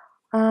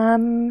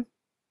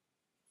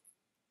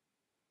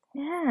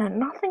 Yeah,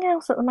 nothing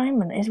else at the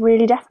moment is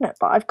really definite,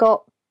 but I've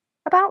got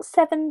about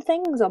 7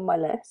 things on my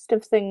list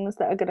of things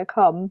that are going to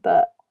come,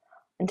 but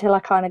until I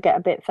kind of get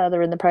a bit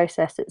further in the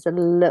process, it's a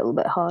little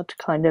bit hard to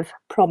kind of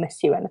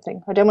promise you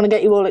anything. I don't want to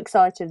get you all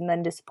excited and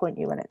then disappoint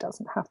you when it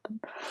doesn't happen.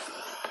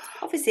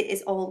 Obviously, it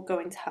is all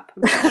going to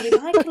happen, because we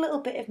like a little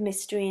bit of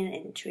mystery and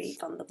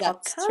intrigue on the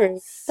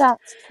podcast.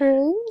 That's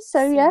true.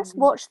 So yes,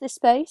 watch this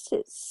space.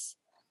 It's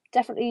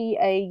definitely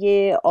a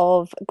year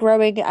of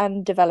growing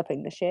and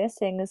developing this year,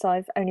 seeing as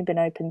I've only been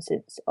open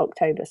since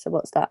October. So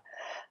what's that?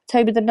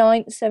 October the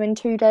 9th. So in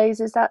 2 days,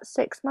 is that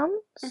 6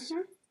 months?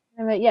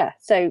 Mm-hmm. Yeah,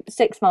 so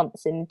 6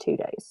 months in 2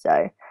 days.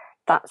 So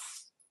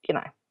that's,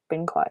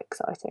 been quite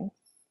exciting.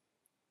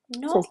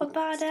 Not a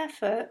bad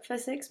effort for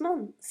 6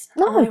 months,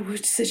 No. I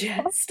would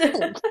suggest.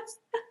 And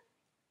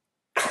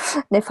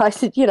if I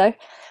said,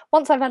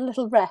 once I've had a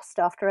little rest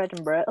after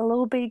Edinburgh, it'll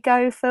all be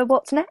go for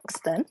what's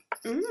next then.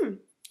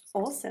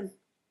 Awesome.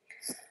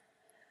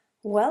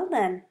 Well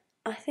then,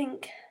 I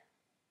think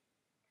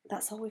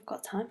that's all we've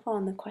got time for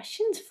on the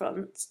questions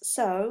front.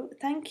 So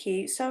thank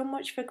you so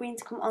much for agreeing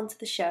to come onto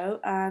the show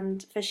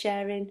and for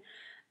sharing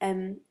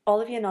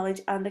all of your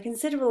knowledge and a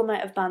considerable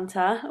amount of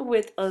banter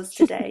with us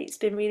today. It's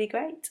been really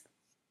great.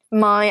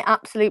 My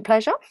absolute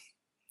pleasure.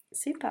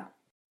 Super.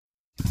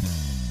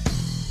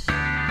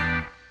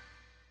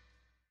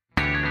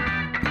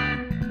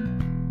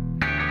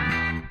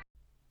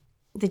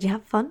 Did you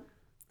have fun?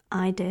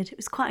 I did. It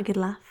was quite a good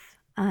laugh,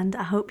 and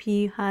I hope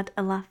you had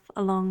a laugh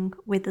along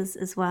with us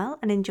as well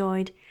and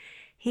enjoyed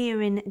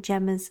hearing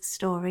Gemma's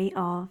story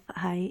of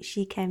how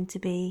she came to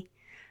be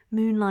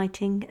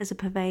moonlighting as a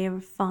purveyor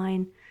of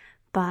fine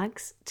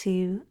bags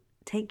to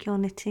take your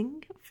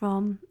knitting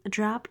from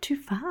drab to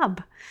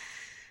fab,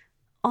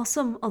 or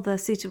some other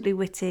suitably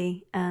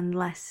witty and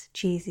less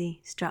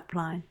cheesy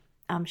strapline,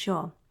 I'm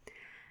sure.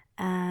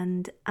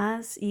 And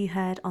as you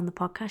heard on the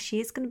podcast, she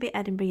is going to be at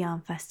Edinburgh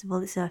Yarn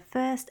Festival. It's her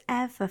first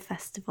ever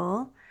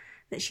festival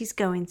that she's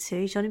going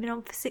to. She's only been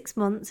on for 6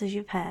 months, as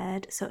you've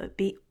heard, so it would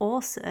be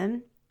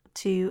awesome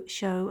to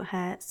show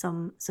her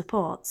some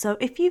support. So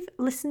if you've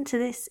listened to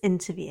this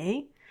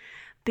interview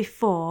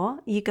before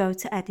you go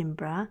to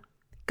Edinburgh,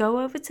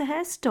 go over to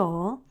her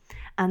stall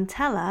and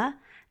tell her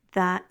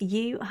that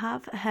you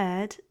have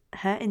heard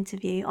her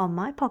interview on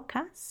my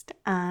podcast,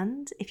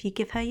 and if you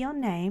give her your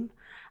name,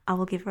 I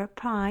will give her a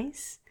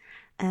prize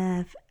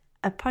of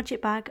a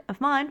project bag of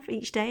mine for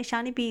each day,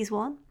 Shiny Bees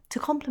one, to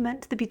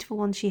complement the beautiful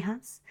one she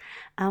has,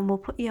 and we'll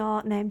put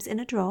your names in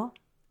a draw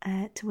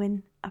to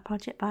win a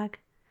project bag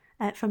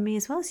from me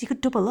as well. So you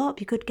could double up,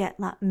 you could get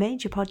that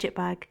major project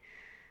bag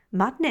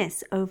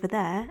madness over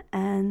there,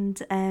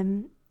 and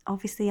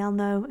obviously I'll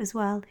know as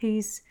well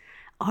who's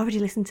already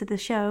listened to the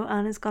show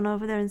and has gone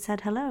over there and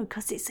said hello,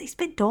 because it's a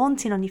bit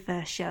daunting on your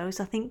first show,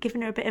 so I think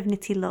giving her a bit of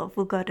nitty love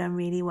will go down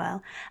really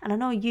well, and I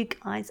know you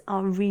guys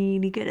are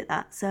really good at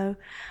that. So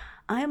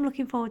I am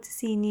looking forward to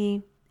seeing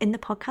you in the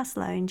podcast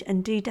lounge,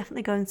 and do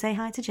definitely go and say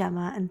hi to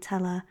Gemma and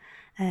tell her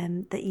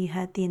that you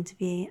heard the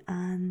interview,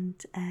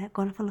 and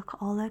go and have a look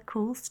at all their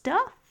cool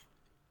stuff.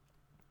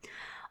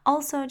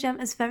 Also, Gemma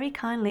has very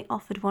kindly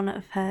offered one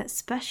of her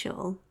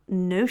special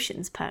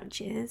Notions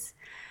pouches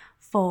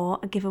for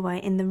a giveaway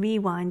in the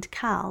Rewind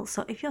Cal.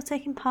 So if you're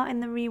taking part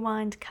in the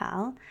Rewind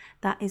Cal,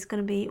 that is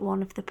going to be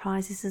one of the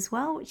prizes as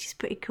well, which is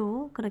pretty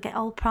cool. Going to get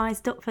all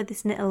prized up for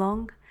this knit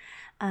along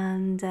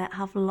and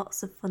have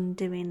lots of fun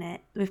doing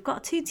it. We've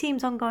got 2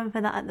 teams ongoing for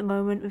that at the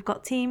moment. We've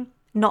got Team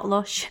Not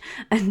Lush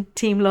and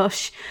Team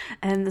Lush.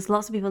 There's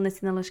lots of people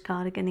knitting the Lush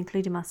cardigan,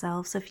 including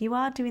myself. So if you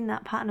are doing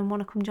that pattern and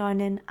want to come join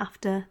in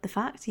after the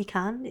fact, you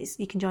can.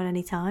 You can join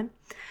any time.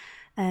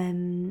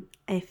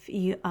 If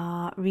you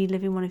are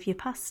reliving one of your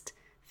past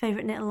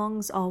favourite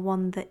knit-alongs or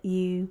one that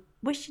you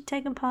wish you'd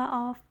taken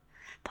part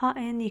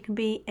in, you can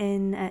be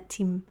in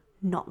Team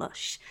Not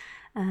Lush.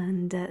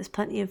 And there's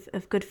plenty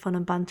of good fun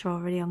and banter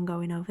already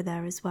ongoing over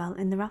there as well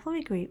in the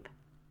Ravelry group.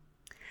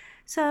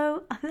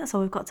 So I think that's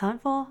all we've got time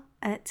for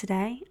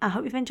today. I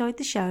hope you've enjoyed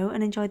the show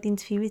and enjoyed the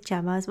interview with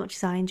Gemma as much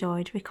as I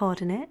enjoyed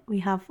recording it. We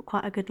have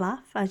quite a good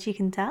laugh, as you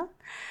can tell.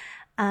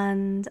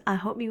 And I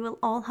hope you will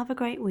all have a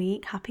great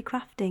week. Happy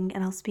crafting,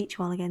 and I'll speak to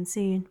you all again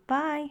soon.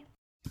 Bye!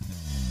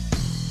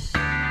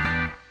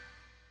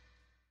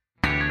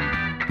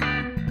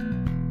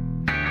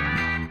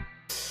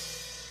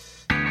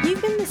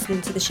 You've been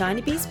listening to the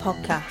Shiny Bees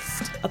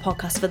podcast, a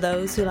podcast for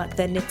those who like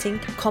their knitting,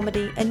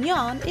 comedy and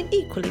yarn in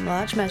equally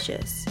large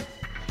measures.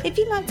 If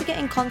you'd like to get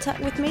in contact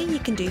with me, you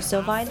can do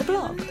so via the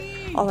blog,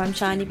 or I'm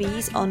Shiny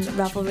Bees on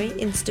Ravelry,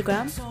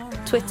 Instagram,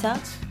 Twitter,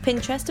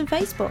 Pinterest and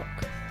Facebook.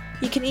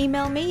 You can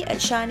email me at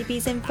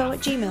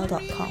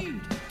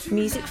shinybeesinfo@gmail.com.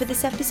 Music for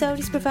this episode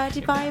is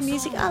provided by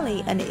Music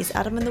Alley, and it is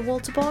Adam and the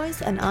Water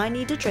Boys and I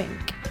Need a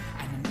Drink.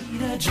 I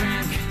need a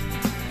drink.